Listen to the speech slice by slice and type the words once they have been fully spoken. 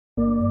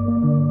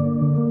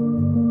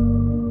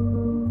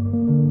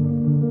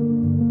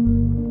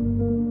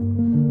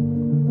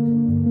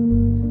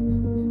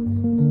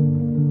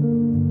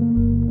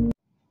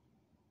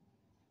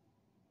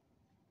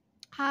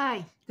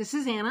This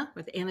is Anna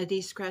with Anna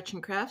D Scratch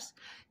and Crafts.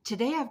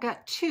 Today I've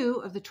got 2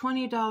 of the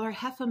 $20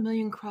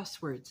 $500,000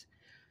 crosswords.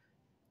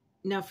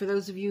 Now for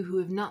those of you who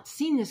have not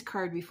seen this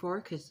card before,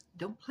 because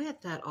don't play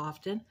it that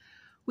often,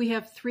 we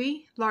have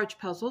 3 large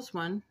puzzles,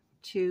 1,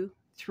 2,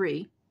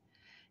 3,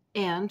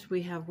 and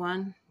we have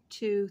 1,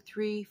 2,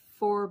 3,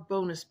 4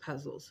 bonus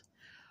puzzles.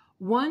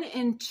 1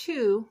 and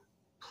 2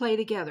 play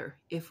together.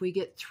 If we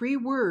get 3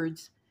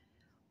 words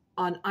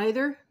on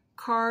either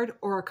card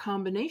or a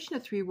combination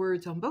of 3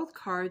 words on both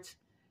cards,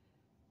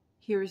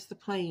 here's the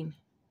playing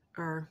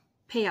or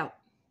payout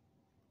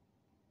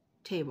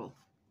table.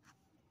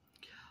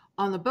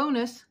 On the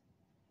bonus,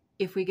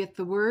 if we get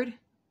the word,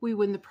 we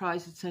win the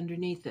prize that's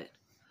underneath it.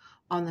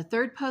 On the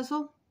third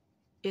puzzle,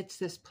 it's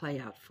this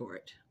playout for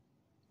it.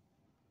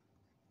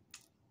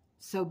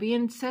 So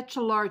being such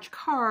a large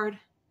card,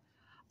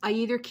 I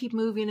either keep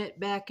moving it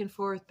back and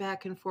forth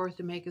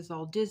to make us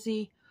all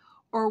dizzy,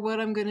 or what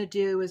I'm going to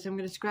do is I'm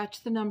going to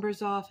scratch the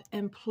numbers off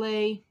and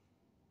play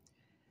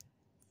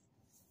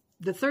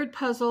the third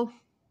puzzle,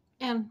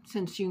 and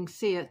since you can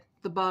see it,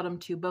 the bottom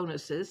 2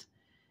 bonuses.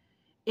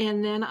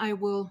 And then I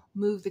will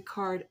move the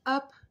card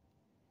up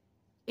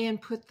and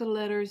put the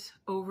letters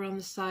over on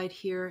the side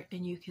here,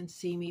 and you can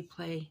see me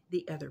play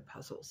the other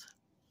puzzles.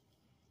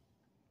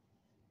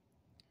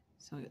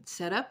 So it's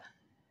set up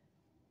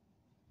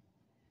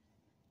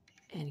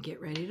and get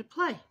ready to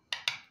play.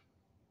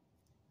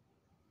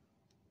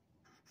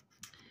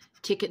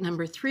 Ticket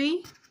number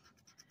 3,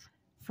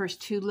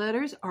 first 2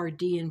 letters are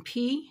D and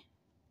P.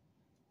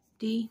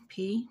 D,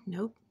 P,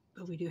 nope,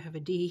 but we do have a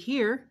D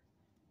here.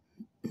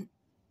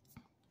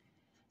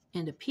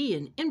 And a P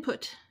in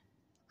input.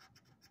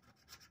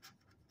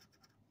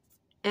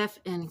 F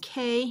and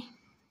K.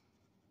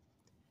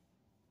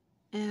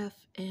 F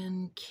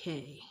and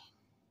K.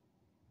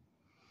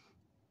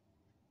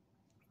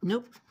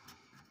 Nope.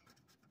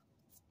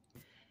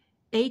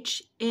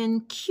 H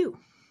and Q.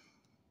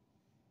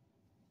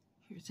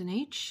 Here's an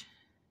H.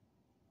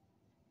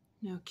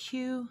 No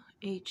Q,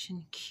 H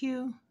and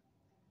Q.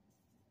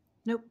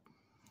 Nope.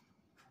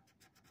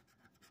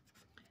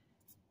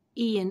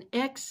 E and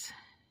X.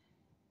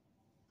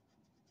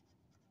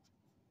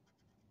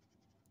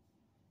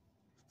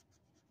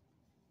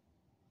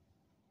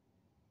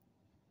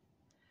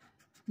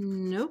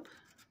 Nope.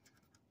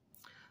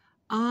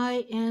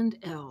 I and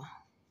L.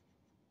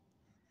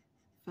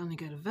 Finally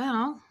got a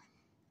vowel.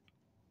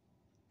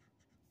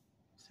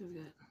 So we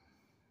got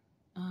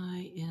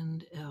I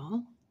and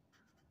L.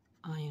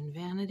 I in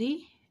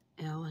vanity,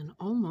 L in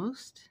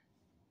almost.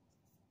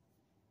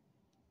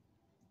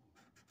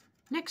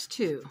 Next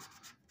 2,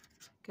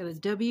 got a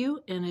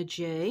W and a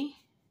J.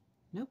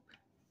 Nope.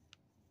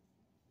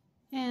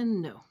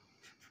 And no.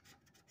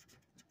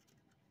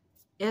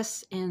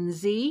 S and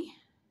Z.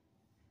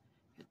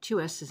 Got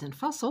 2 S's in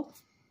fossil,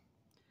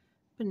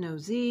 but no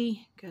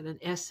Z. Got an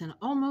S in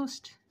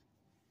almost.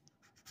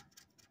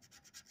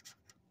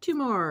 2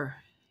 more.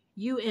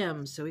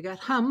 UM. So we got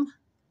hum.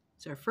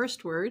 It's our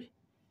first word.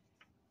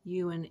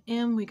 U and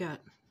M. We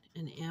got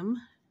an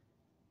M.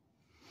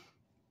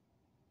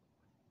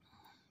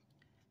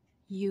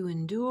 U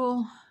in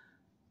dual,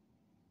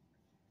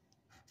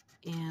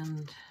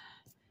 and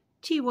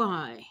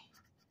TY.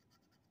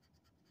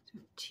 So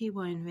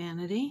TY in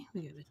vanity,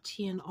 we got a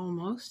T in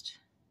almost.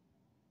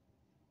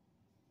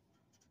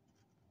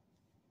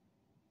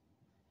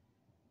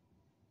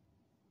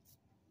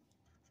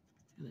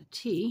 And a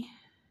T.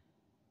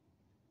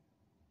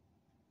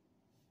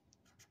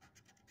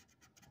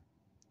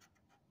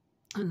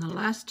 And the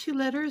last 2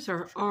 letters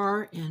are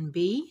R and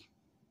B.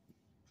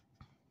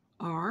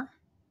 R.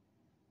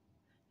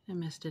 I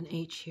missed an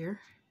H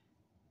here.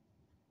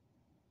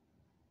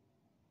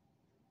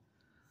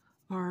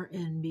 R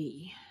and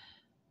B.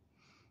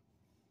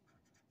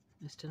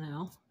 Missed an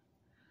L.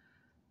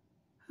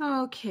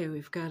 Okay,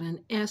 we've got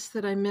an S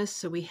that I missed.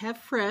 So we have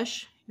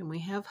fresh and we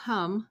have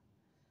hum.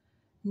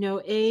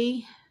 No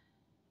A,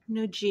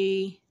 no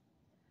G,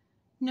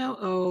 no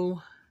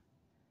O,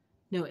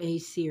 no A,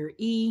 C, or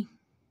E.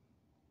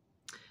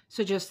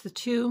 So just the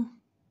 2,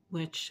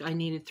 which I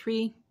needed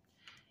 3,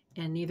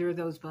 and neither of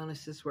those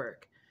bonuses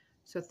work.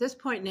 So at this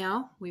point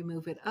now, we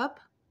move it up,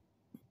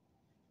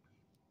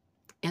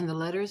 and the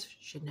letters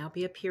should now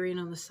be appearing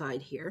on the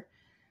side here.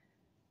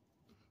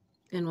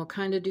 And we'll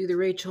kind of do the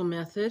Rachel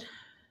method.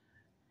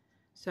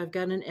 So I've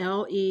got an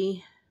L,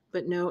 E,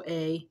 but no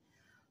A.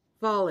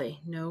 Volley,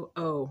 no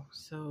O,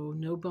 so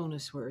no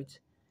bonus words.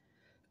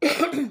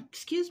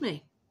 Excuse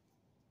me.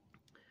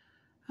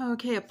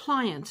 Okay,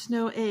 appliance,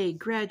 no A.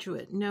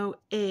 Graduate, no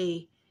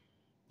A.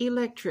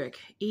 Electric,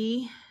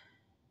 E,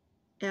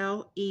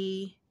 L,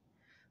 E,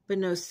 but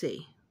no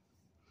C.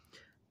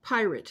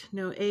 Pirate,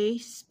 no A.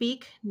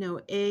 Speak, no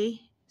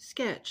A.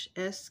 Sketch,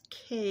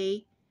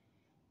 S-K-E-T,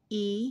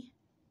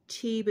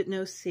 but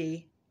no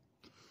C.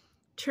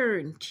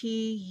 Turn,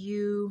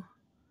 T-U-R,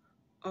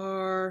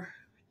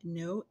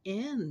 no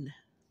N.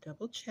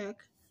 Double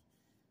check,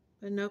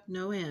 but nope,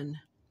 no N.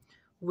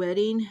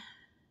 Wedding,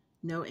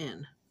 no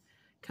N.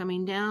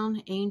 Coming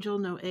down, angel,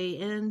 no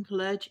A-N.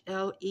 Ledge,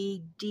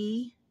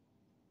 L-E-D,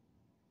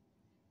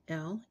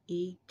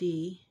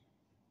 L-E-D,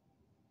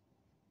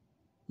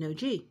 no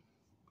G.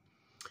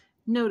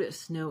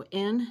 Notice, no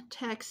N.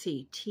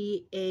 Taxi,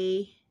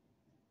 T-A,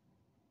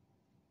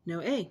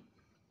 no A.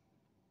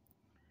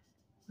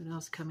 What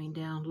else coming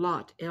down?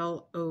 Lot,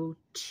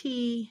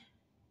 L-O-T,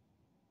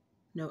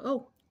 no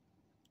O.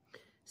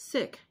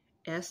 Sick,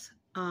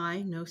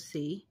 S-I, no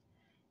C.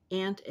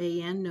 Ant,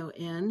 A-N, no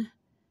N.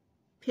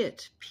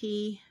 Pit,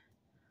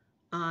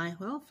 P-I,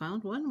 well,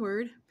 found one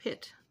word,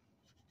 pit.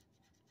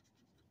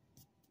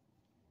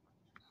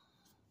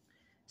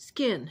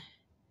 Skin,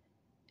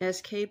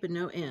 S-K, but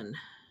no N.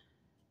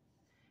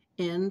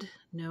 End,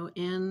 no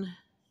N.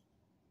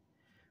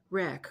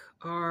 Rack,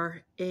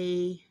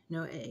 R-A,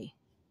 no A.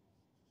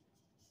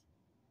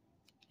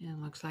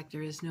 And looks like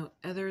there is no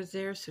others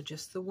there, so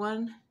just the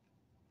one.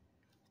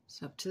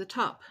 So up to the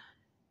top.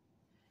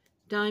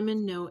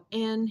 Diamond, no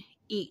N.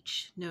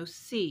 Each, no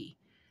C.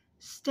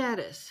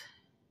 Status,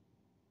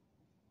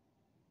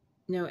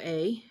 no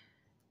A.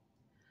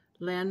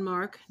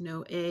 Landmark,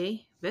 no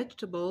A.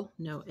 Vegetable,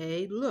 no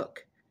A.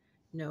 Look,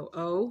 no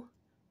O.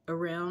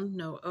 Around,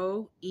 no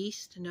O.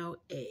 East, no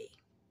A.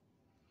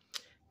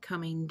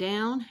 Coming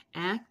down,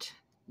 act,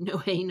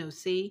 no A, no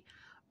C.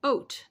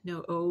 Oat,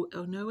 no O,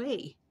 no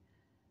A.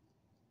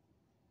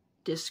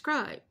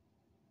 Describe,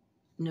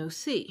 no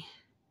C.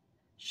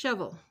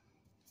 Shovel,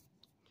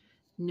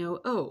 no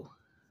O.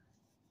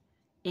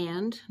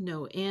 And,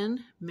 no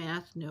N.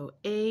 Math, no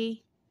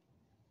A.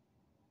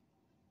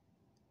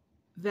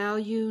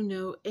 Value,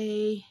 no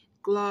A.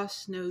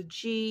 Gloss, no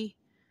G.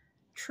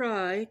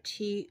 Try,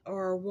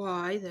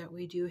 T-R-Y, that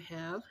we do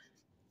have.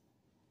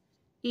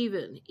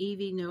 Even,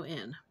 E-V, no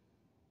N.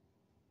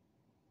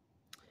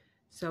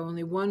 So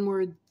only one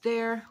word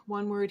there,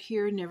 one word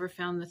here, never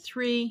found the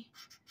three.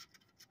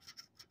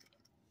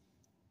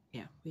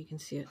 Yeah, we can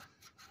see it.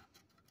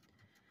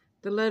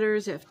 The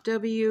letters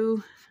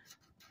F-W,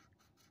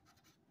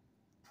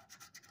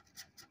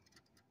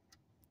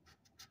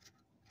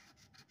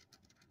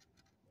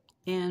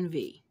 and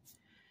V.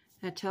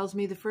 That tells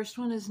me the first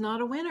one is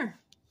not a winner.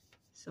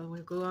 So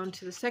we'll go on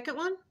to the second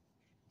one,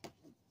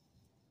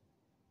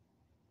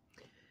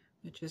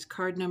 which is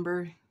card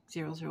number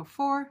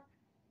 004,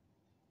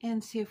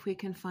 and see if we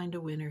can find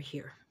a winner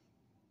here.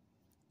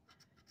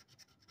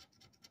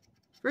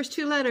 First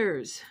two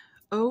letters,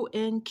 O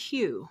and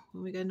Q.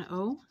 Well, we got an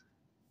O,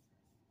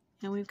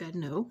 and we've got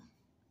an O.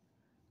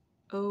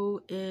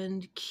 O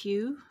and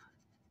Q,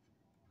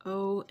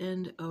 O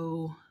and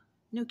O,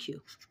 no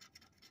Q.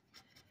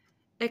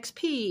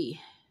 XP,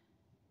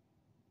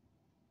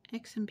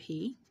 X and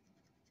P,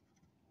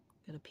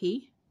 got a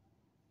P.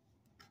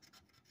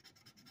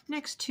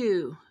 Next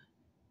two,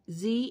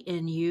 Z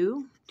and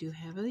U, do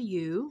have a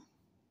U.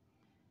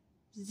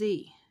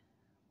 Z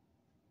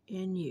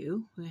and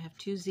U, we have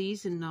two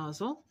Z's in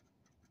nozzle.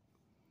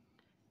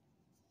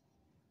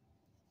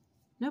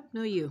 Nope,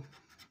 no U.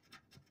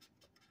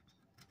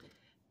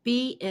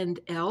 B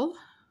and L,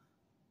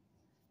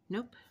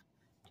 nope,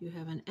 do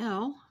have an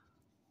L.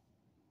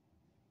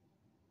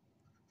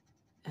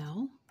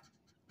 L,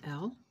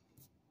 L,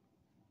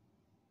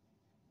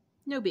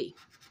 no B.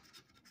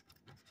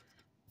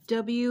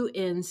 W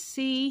and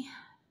C,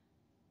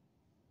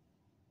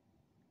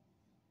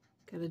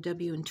 got a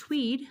W in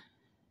tweed,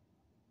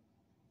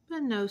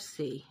 but no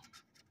C.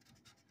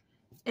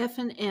 F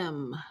and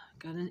M,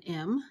 got an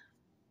M,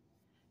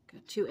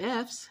 got two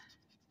F's.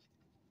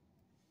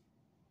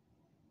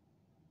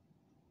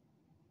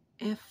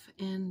 F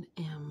and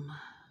M,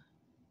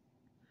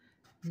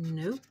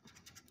 nope.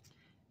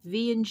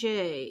 V and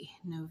J,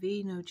 no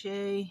V, no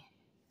J.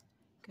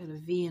 Got a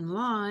V in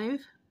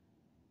live,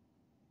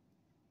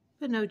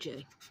 but no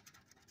J.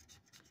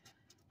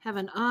 Have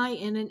an I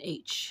and an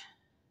H.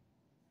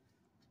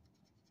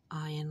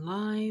 I in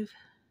live.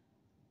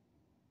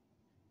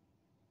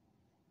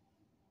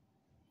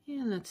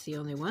 And that's the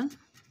only one.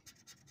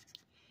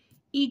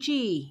 EG,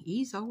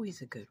 E's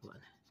always a good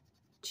one.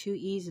 Two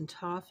E's in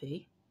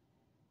toffee.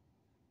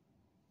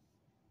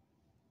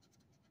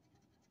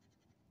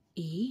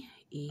 E,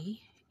 E,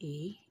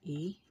 E,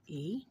 E,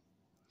 E.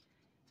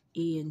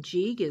 E and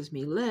G gives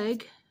me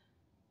leg.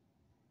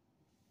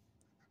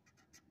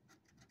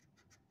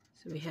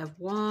 So we have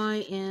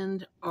Y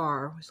and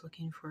R. I was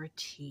looking for a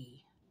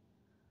T.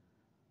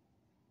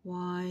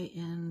 Y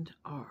and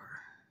R.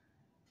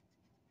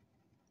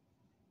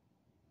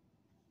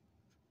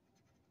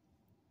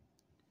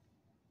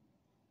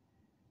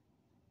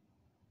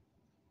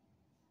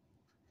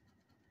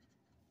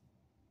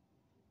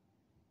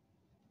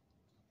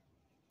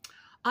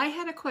 I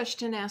had a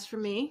question asked for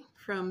me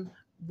from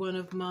one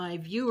of my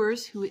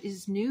viewers who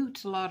is new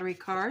to lottery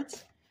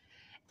cards,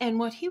 and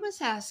what he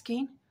was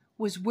asking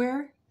was,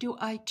 where do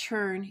I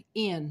turn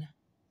in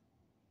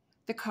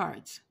the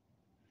cards?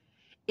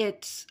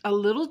 It's a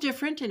little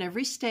different in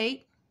every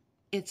state,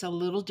 it's a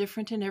little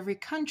different in every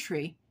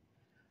country,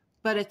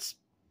 but it's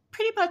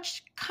pretty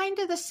much kind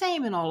of the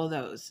same in all of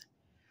those.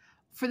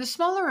 For the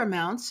smaller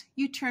amounts,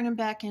 you turn them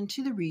back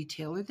into the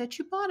retailer that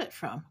you bought it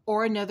from,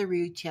 or another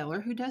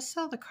retailer who does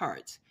sell the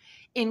cards.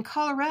 In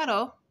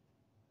Colorado,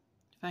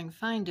 if I can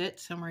find it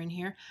somewhere in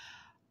here,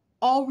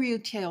 all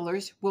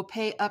retailers will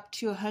pay up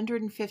to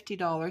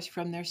 $150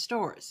 from their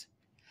stores.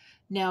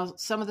 Now,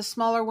 some of the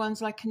smaller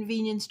ones like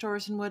convenience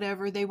stores and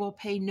whatever, they will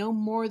pay no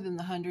more than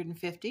the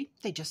 $150.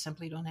 They just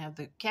simply don't have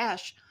the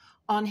cash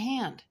on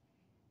hand.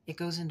 It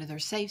goes into their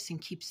safes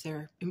and keeps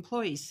their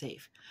employees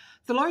safe.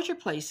 The larger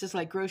places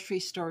like grocery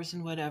stores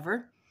and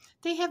whatever,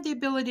 they have the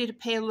ability to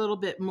pay a little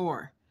bit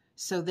more.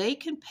 So they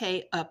can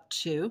pay up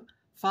to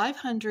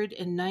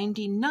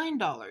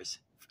 $599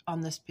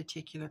 on this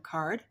particular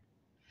card.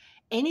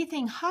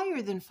 Anything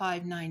higher than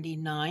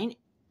 $599,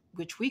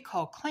 which we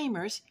call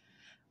claimers,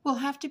 will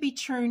have to be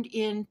turned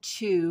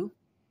into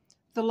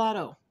the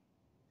lotto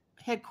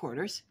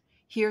headquarters.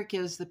 Here it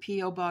gives the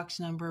P.O. box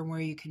number and where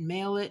you can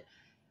mail it,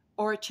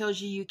 or it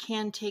tells you you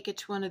can take it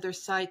to one of their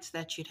sites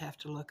that you'd have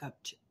to look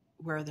up to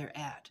where they're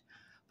at.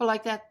 But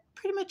like that,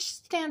 pretty much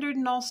standard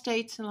in all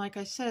states, and like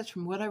I said,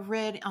 from what I've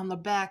read on the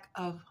back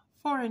of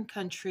foreign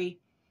country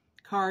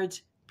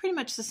cards, pretty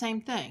much the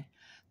same thing.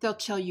 They'll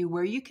tell you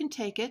where you can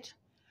take it,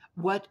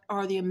 what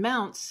are the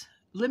amounts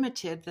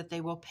limited that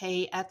they will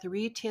pay at the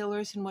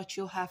retailers, and what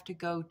you'll have to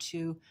go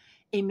to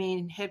a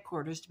main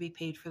headquarters to be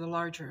paid for the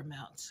larger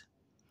amounts.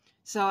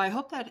 So I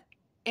hope that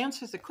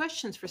answers the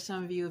questions for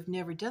some of you who've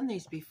never done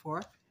these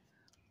before.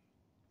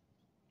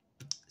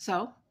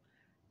 So,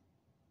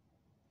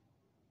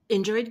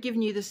 enjoyed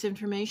giving you this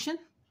information.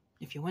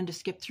 If you wanted to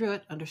skip through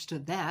it,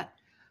 understood that.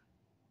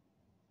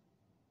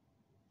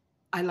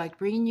 I liked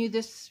bringing you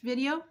this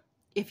video.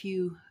 If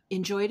you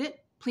enjoyed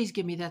it, please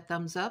give me that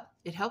thumbs up.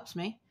 It helps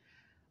me.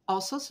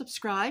 Also,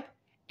 subscribe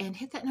and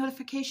hit that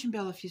notification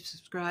bell if you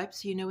subscribe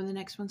so you know when the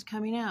next one's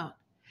coming out.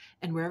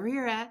 And wherever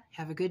you're at,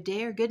 have a good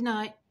day or good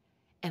night,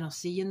 and I'll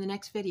see you in the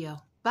next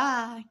video.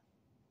 Bye!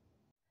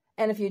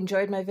 And if you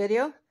enjoyed my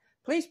video,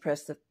 please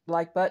press the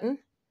like button,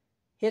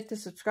 hit the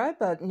subscribe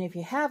button if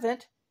you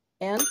haven't,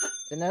 and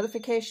the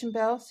notification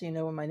bell so you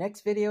know when my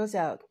next video is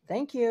out.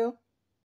 Thank you!